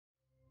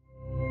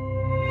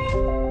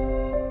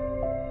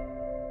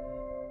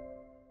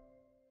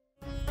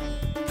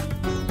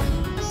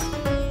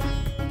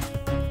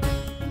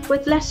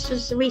with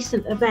Leicester's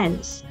recent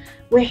events,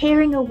 we're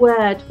hearing a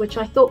word which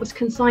I thought was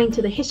consigned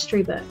to the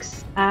history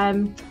books,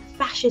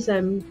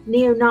 fascism,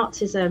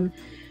 neo-Nazism,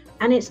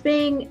 and it's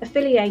being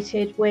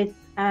affiliated with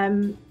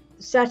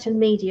certain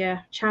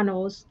media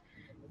channels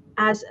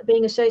as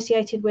being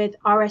associated with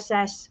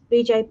RSS,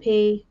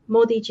 BJP,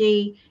 Modi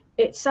ji.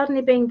 It's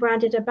suddenly being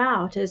branded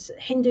about as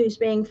Hindus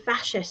being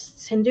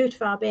fascists,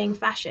 Hindutva being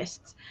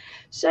fascists.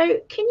 So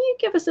can you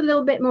give us a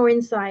little bit more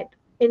insight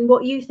in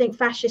what you think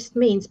fascist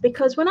means?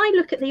 Because when I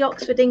look at the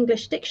Oxford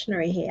English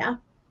Dictionary here,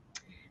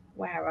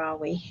 where are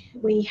we?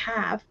 We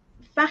have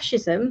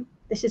fascism,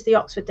 this is the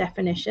Oxford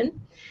definition,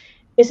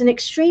 is an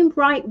extreme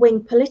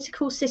right-wing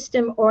political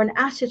system or an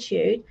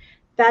attitude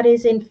that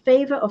is in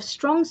favor of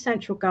strong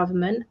central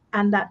government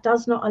and that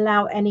does not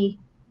allow any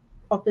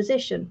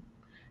opposition.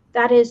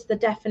 That is the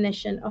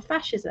definition of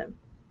fascism.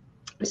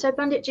 So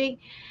Panditji,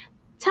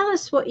 tell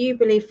us what you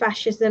believe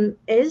fascism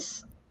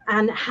is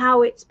and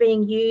how it's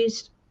being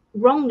used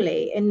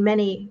wrongly in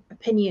many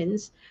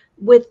opinions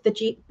with the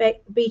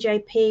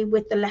BJP,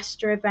 with the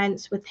Leicester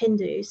events, with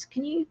Hindus.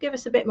 Can you give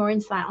us a bit more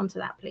insight onto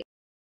that, please?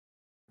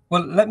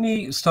 Well, let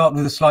me start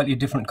with a slightly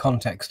different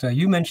context.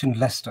 You mentioned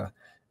Leicester,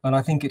 and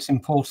I think it's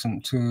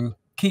important to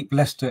keep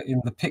Leicester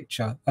in the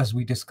picture as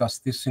we discuss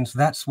this, since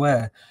that's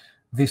where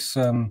this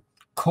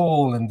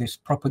call and this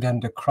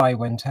propaganda cry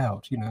went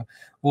out. You know,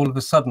 all of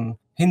a sudden,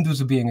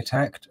 Hindus are being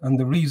attacked, and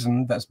the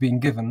reason that's being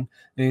given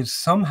is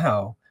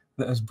somehow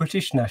that as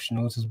British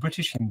nationals, as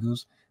British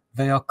Hindus,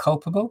 they are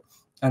culpable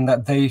and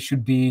that they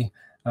should be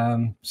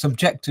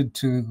subjected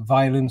to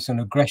violence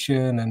and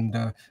aggression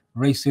and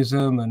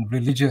racism and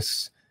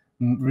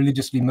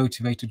religiously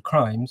motivated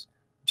crimes,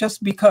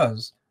 just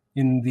because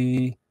in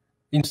the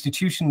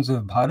institutions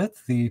of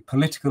Bharat, the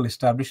political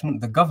establishment,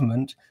 the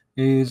government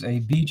is a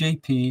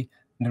BJP,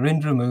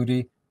 Narendra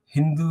Modi,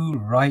 Hindu,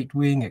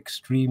 right-wing,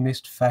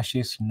 extremist,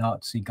 fascist,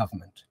 Nazi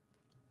government.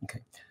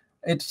 Okay,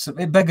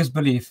 it beggars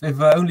belief. If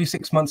only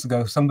 6 months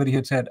ago somebody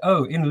had said,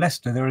 "Oh, in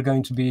Leicester there are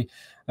going to be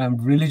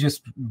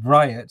religious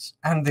riots,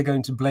 and they're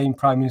going to blame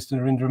Prime Minister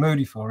Narendra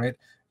Modi for it,"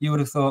 you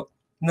would have thought,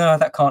 "No,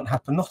 that can't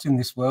happen. Not in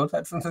this world.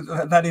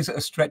 That is a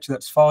stretch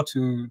that's far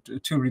too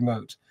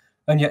remote."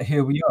 And yet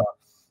here we are.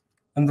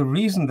 And the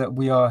reason that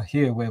we are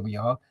here where we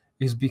are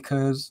is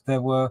because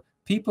there were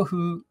people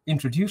who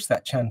introduced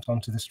that chant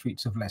onto the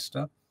streets of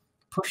Leicester,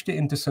 pushed it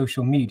into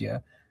social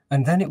media,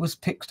 and then it was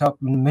picked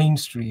up and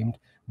mainstreamed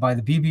by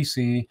the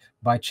BBC,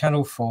 by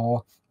Channel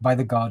 4, by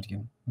The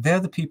Guardian. They're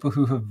the people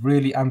who have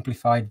really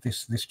amplified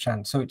this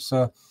chant. So it's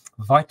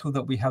vital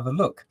that we have a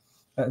look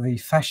at the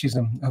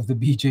fascism of the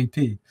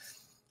BJP.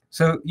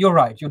 So you're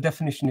right, your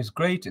definition is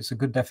great. It's a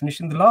good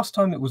definition. The last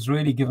time it was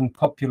really given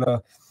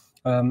popular,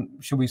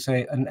 shall we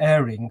say, an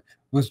airing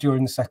was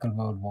during the Second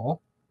World War,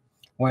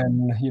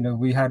 when, you know,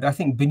 we had, I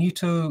think,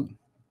 Benito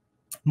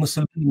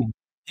Mussolini.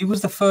 He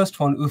was the first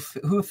one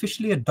who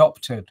officially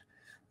adopted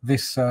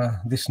this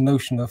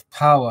notion of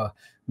power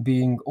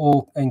being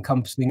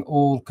all-encompassing,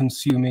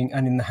 all-consuming,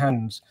 and in the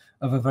hands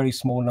of a very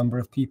small number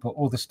of people,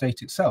 or the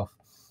state itself,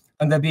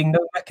 and there being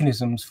no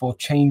mechanisms for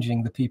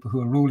changing the people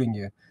who are ruling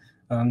you.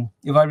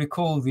 If I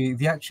recall,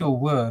 the actual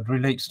word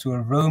relates to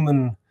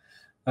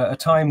a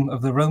time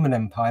of the Roman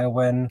Empire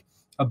when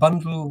a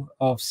bundle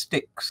of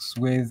sticks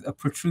with a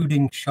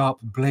protruding sharp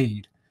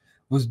blade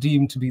was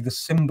deemed to be the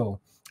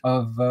symbol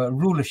of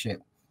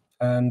rulership.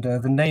 And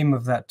the name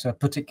of that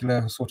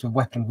particular sort of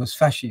weapon was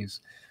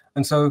fasces.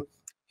 And so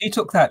he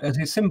took that as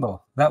his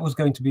symbol. That was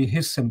going to be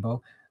his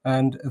symbol.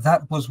 And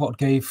that was what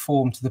gave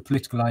form to the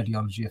political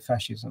ideology of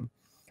fascism.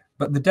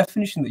 But the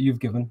definition that you've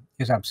given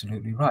is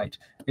absolutely right.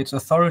 It's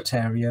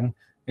authoritarian.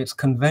 It's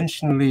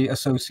conventionally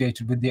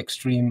associated with the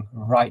extreme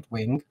right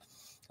wing.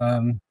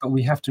 But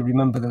we have to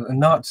remember that the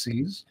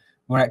Nazis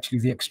were actually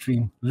the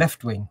extreme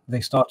left wing.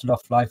 They started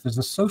off life as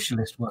the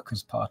Socialist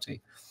Workers'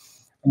 Party.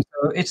 And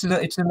so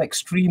it's an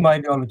extreme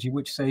ideology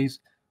which says,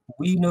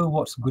 we know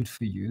what's good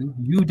for you,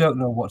 you don't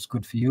know what's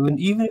good for you, and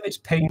even if it's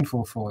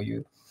painful for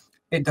you,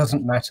 it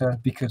doesn't matter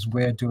because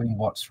we're doing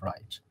what's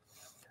right.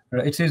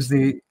 It's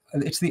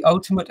the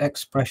ultimate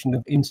expression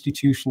of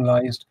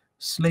institutionalized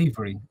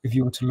slavery, if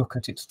you were to look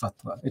at its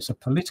tattva. It's a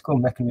political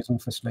mechanism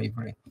for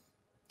slavery.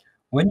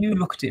 When you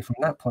look at it from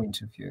that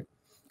point of view,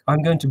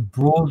 I'm going to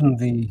broaden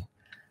the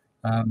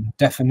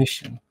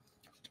definition.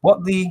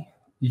 What the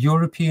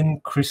European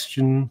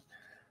Christian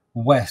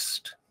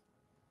West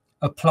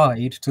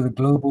applied to the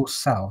global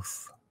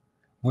South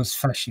was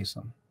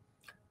fascism.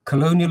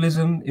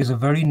 Colonialism is a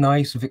very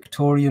nice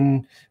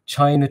Victorian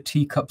China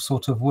teacup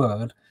sort of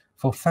word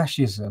for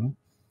fascism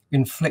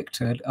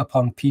inflicted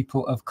upon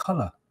people of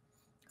color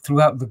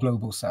throughout the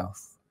global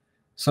South.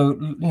 So,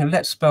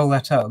 let's spell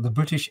that out. The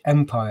British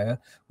Empire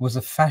was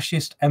a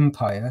fascist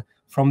empire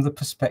from the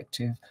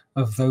perspective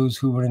of those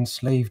who were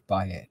enslaved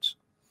by it.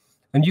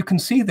 And you can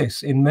see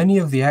this in many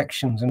of the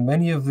actions and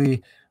many of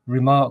the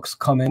remarks,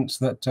 comments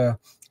that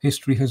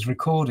history has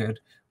recorded,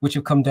 which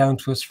have come down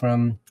to us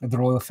from the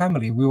royal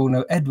family. We all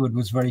know Edward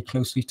was very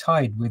closely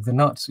tied with the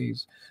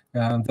Nazis,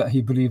 that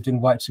he believed in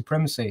white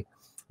supremacy.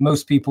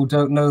 Most people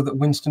don't know that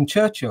Winston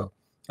Churchill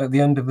at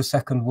the end of the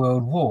Second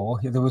World War,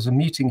 there was a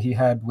meeting he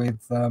had with,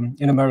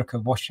 in America,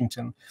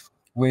 Washington,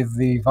 with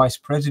the Vice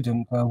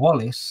President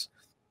Wallace,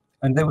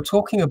 and they were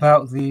talking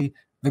about the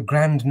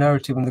grand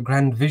narrative and the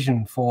grand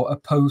vision for a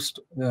post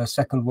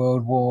Second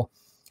World War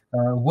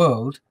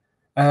world.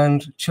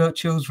 And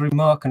Churchill's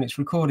remark, and it's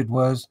recorded,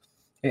 was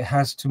it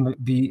has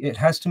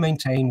to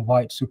maintain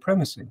white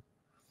supremacy,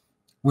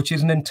 which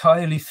is an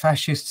entirely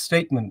fascist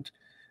statement.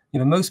 You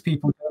know, most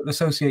people don't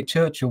associate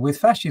Churchill with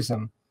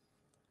fascism.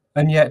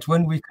 And yet,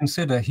 when we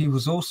consider he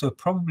was also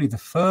probably the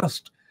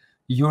first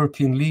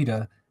European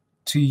leader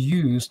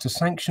to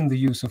sanction the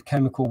use of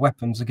chemical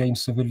weapons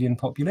against civilian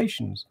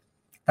populations,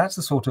 that's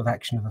the sort of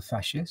action of a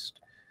fascist.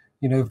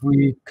 You know, if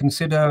we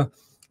consider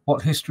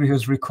what history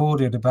has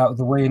recorded about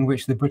the way in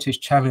which the British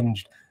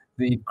challenged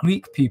the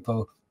Greek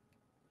people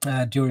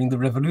during the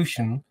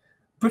revolution,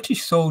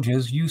 British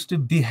soldiers used to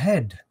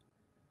behead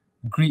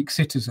Greek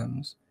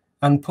citizens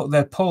and put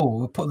their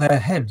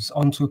heads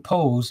onto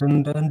poles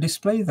and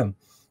display them.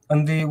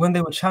 And when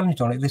they were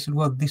challenged on it, they said,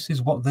 well, this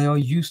is what they are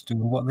used to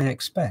and what they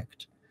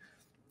expect.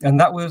 And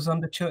that was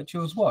under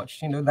Churchill's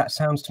watch. You know, that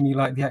sounds to me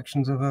like the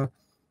actions of a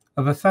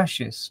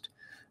fascist.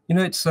 You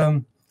know, it's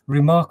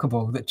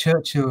remarkable that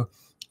Churchill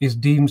is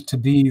deemed to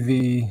be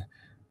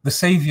the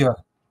savior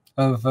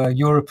of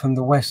Europe and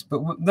the West.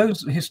 But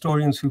those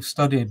historians who've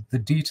studied the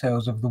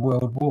details of the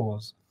world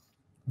wars,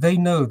 they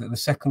know that the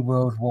Second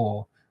World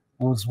War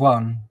was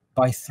won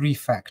by 3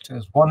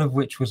 factors, one of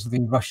which was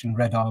the Russian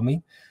Red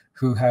Army,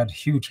 who had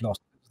huge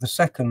losses. The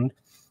second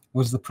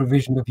was the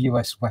provision of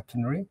US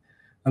weaponry.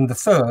 And the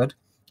third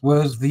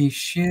was the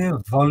sheer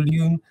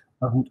volume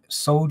of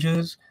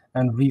soldiers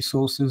and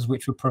resources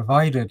which were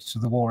provided to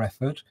the war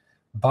effort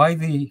by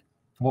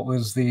what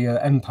was the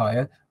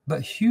empire,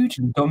 but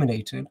hugely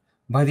dominated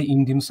by the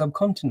Indian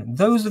subcontinent.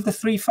 Those are the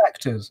 3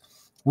 factors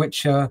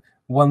which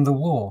won the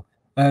war.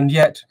 And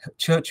yet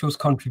Churchill's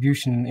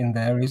contribution in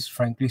there is,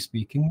 frankly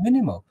speaking,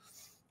 minimal.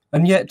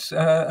 And yet,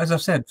 as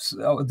I've said,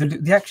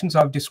 the actions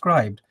I've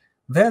described,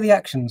 they're the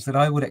actions that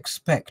I would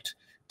expect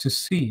to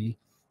see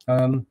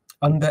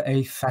under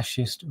a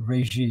fascist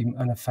regime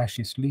and a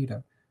fascist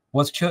leader.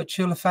 Was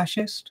Churchill a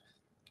fascist?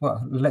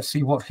 Well, let's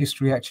see what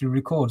history actually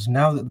records.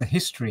 Now that the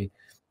history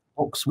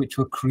books which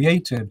were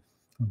created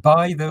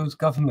by those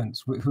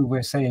governments who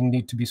we're saying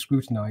need to be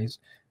scrutinized,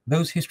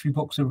 those history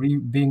books are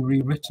being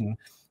rewritten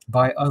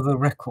by other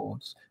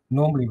records,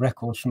 normally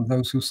records from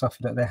those who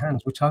suffered at their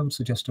hands, which I would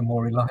suggest are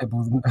more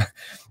reliable than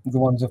the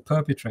ones of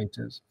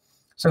perpetrators.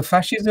 So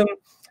fascism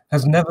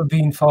has never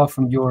been far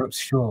from Europe's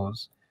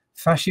shores.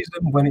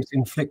 Fascism, when it's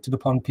inflicted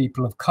upon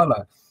people of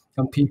color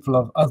and people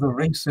of other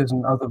races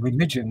and other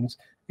religions,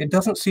 it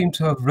doesn't seem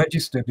to have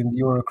registered in the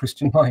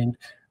Euro-Christian mind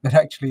that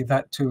actually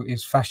that too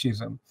is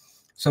fascism.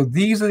 So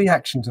these are the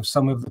actions of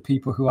some of the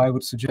people who I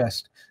would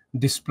suggest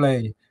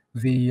display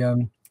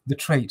the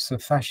traits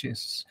of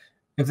fascists.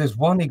 If there's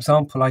one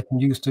example I can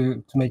use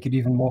to make it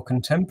even more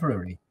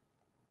contemporary,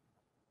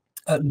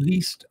 I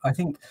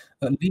think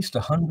at least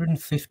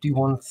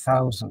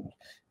 151,000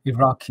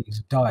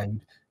 Iraqis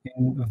died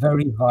in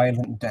very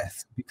violent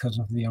death because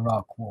of the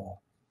Iraq War.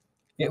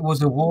 It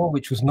was a war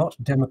which was not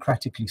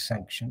democratically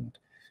sanctioned.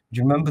 Do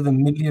you remember the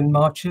million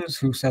marchers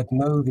who said,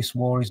 no, this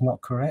war is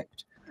not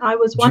correct? I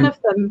was one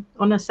of them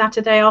on a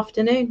Saturday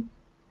afternoon.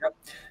 Yep.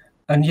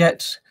 And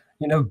yet,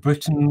 you know,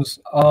 Britain's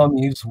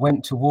armies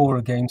went to war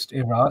against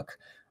Iraq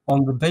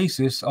on the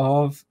basis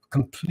of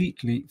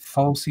completely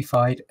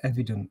falsified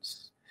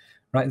evidence,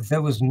 right?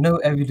 There was no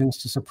evidence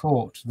to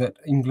support that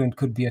England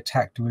could be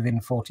attacked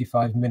within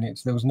 45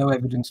 minutes. There was no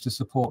evidence to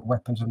support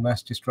weapons of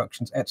mass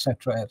destructions,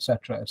 etc.,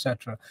 etc.,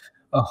 etc.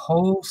 A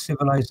whole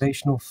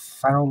civilizational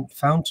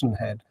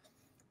fountainhead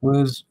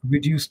was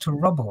reduced to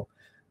rubble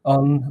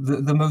on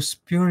the most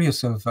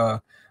spurious of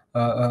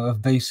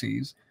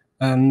bases,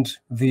 and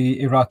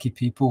the Iraqi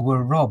people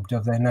were robbed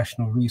of their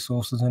national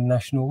resources and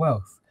national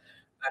wealth.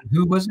 And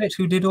who was it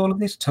who did all of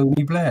this?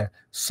 Tony Blair,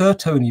 Sir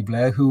Tony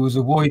Blair, who was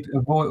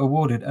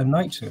awarded a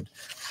knighthood.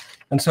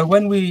 And so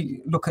when we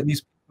look at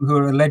these people who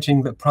are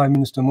alleging that Prime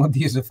Minister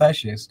Modi is a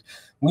fascist,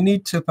 we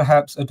need to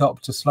perhaps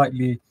adopt a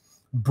slightly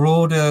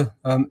broader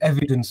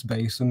evidence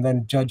base and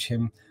then judge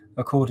him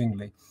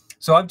accordingly.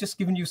 So I've just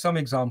given you some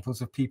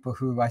examples of people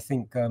who I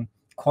think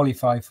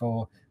qualify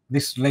for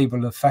this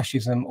label of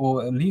fascism,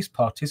 or at least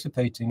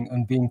participating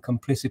and being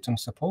complicit and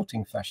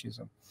supporting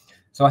fascism.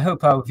 So I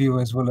hope our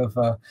viewers will have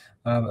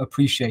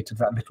appreciated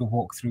that little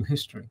walk through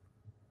history.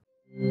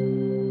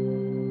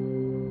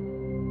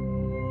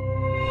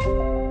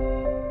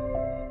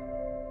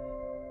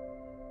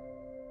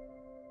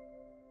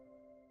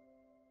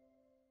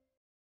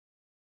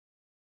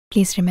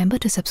 Please remember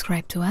to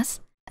subscribe to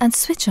us and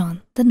switch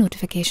on the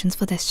notifications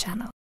for this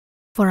channel.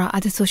 For our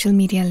other social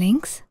media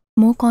links,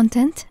 more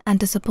content, and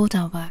to support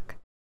our work,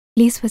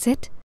 please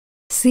visit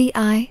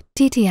citti.net.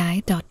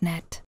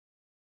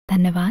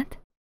 Dhanyavad.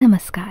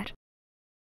 Namaskar.